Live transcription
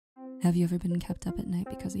Have you ever been kept up at night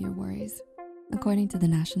because of your worries? According to the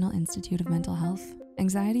National Institute of Mental Health,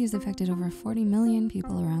 anxiety has affected over 40 million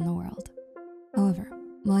people around the world. However,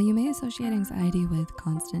 while you may associate anxiety with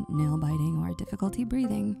constant nail biting or difficulty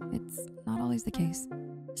breathing, it's not always the case.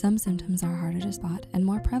 Some symptoms are harder to spot and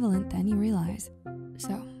more prevalent than you realize.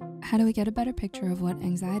 So, how do we get a better picture of what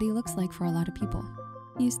anxiety looks like for a lot of people?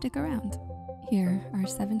 You stick around. Here are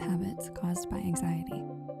 7 habits caused by anxiety.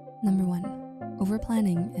 Number 1,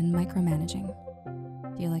 over-planning and micromanaging.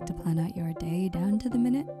 Do you like to plan out your day down to the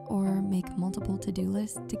minute or make multiple to-do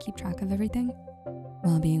lists to keep track of everything?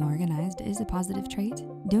 While being organized is a positive trait,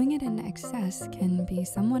 doing it in excess can be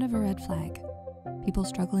somewhat of a red flag. People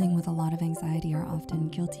struggling with a lot of anxiety are often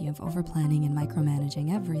guilty of over-planning and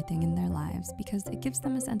micromanaging everything in their lives because it gives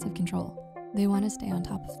them a sense of control. They want to stay on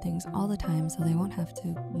top of things all the time so they won't have to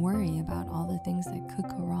worry about all the things that could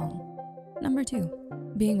go wrong. Number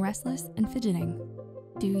 2, being restless and fidgeting.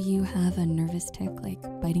 Do you have a nervous tick like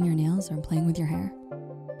biting your nails or playing with your hair?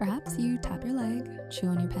 Perhaps you tap your leg, chew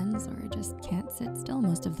on your pens, or just can't sit still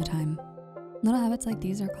most of the time. Little habits like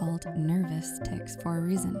these are called nervous tics for a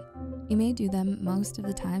reason. You may do them most of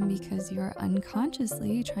the time because you're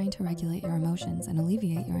unconsciously trying to regulate your emotions and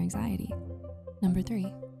alleviate your anxiety. Number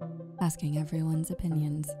 3, asking everyone's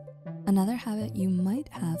opinions. Another habit you might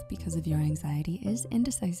have because of your anxiety is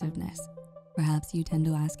indecisiveness. Perhaps you tend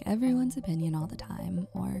to ask everyone's opinion all the time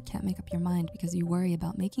or can't make up your mind because you worry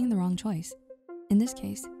about making the wrong choice. In this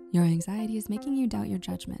case, your anxiety is making you doubt your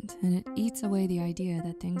judgment and it eats away the idea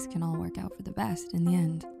that things can all work out for the best in the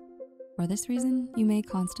end. For this reason, you may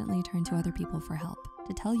constantly turn to other people for help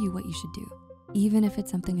to tell you what you should do, even if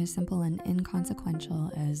it's something as simple and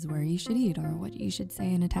inconsequential as where you should eat or what you should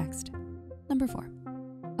say in a text. Number 4,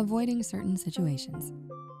 avoiding certain situations.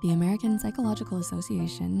 The American Psychological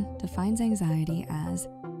Association defines anxiety as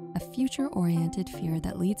a future-oriented fear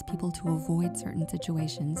that leads people to avoid certain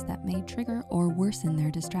situations that may trigger or worsen their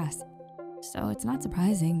distress. So it's not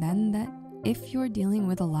surprising then that if you're dealing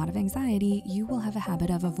with a lot of anxiety, you will have a habit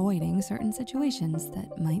of avoiding certain situations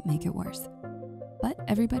that might make it worse. But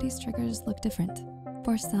everybody's triggers look different.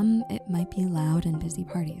 For some, it might be loud and busy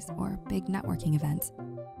parties or big networking events,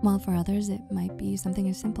 while for others, it might be something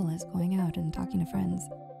as simple as going out and talking to friends.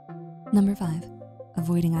 Number 5,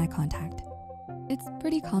 avoiding eye contact. It's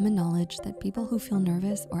pretty common knowledge that people who feel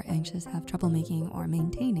nervous or anxious have trouble making or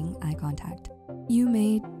maintaining eye contact. You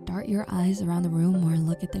may dart your eyes around the room or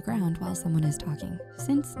look at the ground while someone is talking,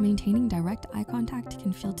 since maintaining direct eye contact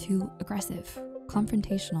can feel too aggressive,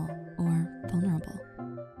 confrontational, or vulnerable.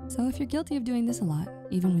 So if you're guilty of doing this a lot,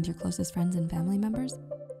 even with your closest friends and family members,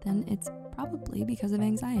 then it's probably because of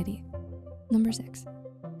anxiety. Number 6,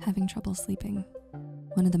 having trouble sleeping.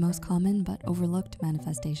 One of the most common but overlooked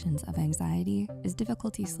manifestations of anxiety is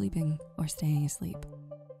difficulty sleeping or staying asleep.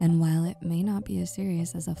 And while it may not be as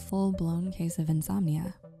serious as a full-blown case of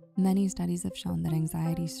insomnia, many studies have shown that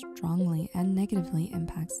anxiety strongly and negatively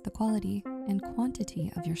impacts the quality and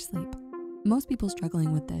quantity of your sleep. Most people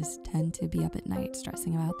struggling with this tend to be up at night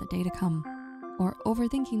stressing about the day to come or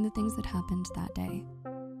overthinking the things that happened that day.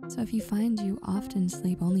 So if you find you often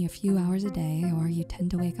sleep only a few hours a day or you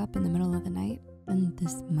tend to wake up in the middle of the night, then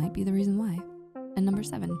this might be the reason why. And number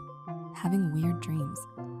 7, having weird dreams.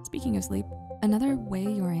 Speaking of sleep, another way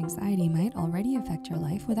your anxiety might already affect your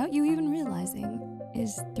life without you even realizing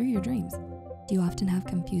is through your dreams. Do you often have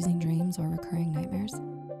confusing dreams or recurring nightmares?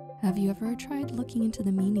 Have you ever tried looking into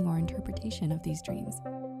the meaning or interpretation of these dreams?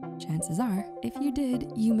 Chances are, if you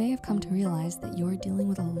did, you may have come to realize that you're dealing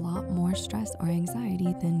with a lot more stress or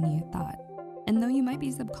anxiety than you thought. And though you might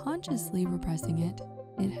be subconsciously repressing it,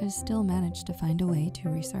 it has still managed to find a way to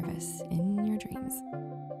resurface in your dreams.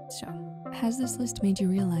 So, has this list made you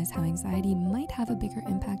realize how anxiety might have a bigger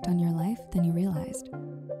impact on your life than you realized?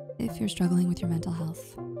 If you're struggling with your mental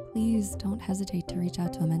health, please don't hesitate to reach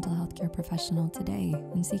out to a mental health care professional today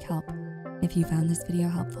and seek help. If you found this video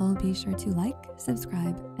helpful, be sure to like,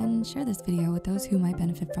 subscribe, and share this video with those who might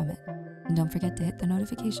benefit from it. And don't forget to hit the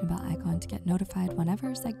notification bell icon to get notified whenever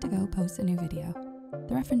Psych2Go posts a new video.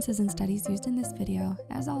 The references and studies used in this video,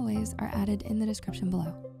 as always, are added in the description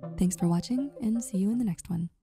below. Thanks for watching and see you in the next one.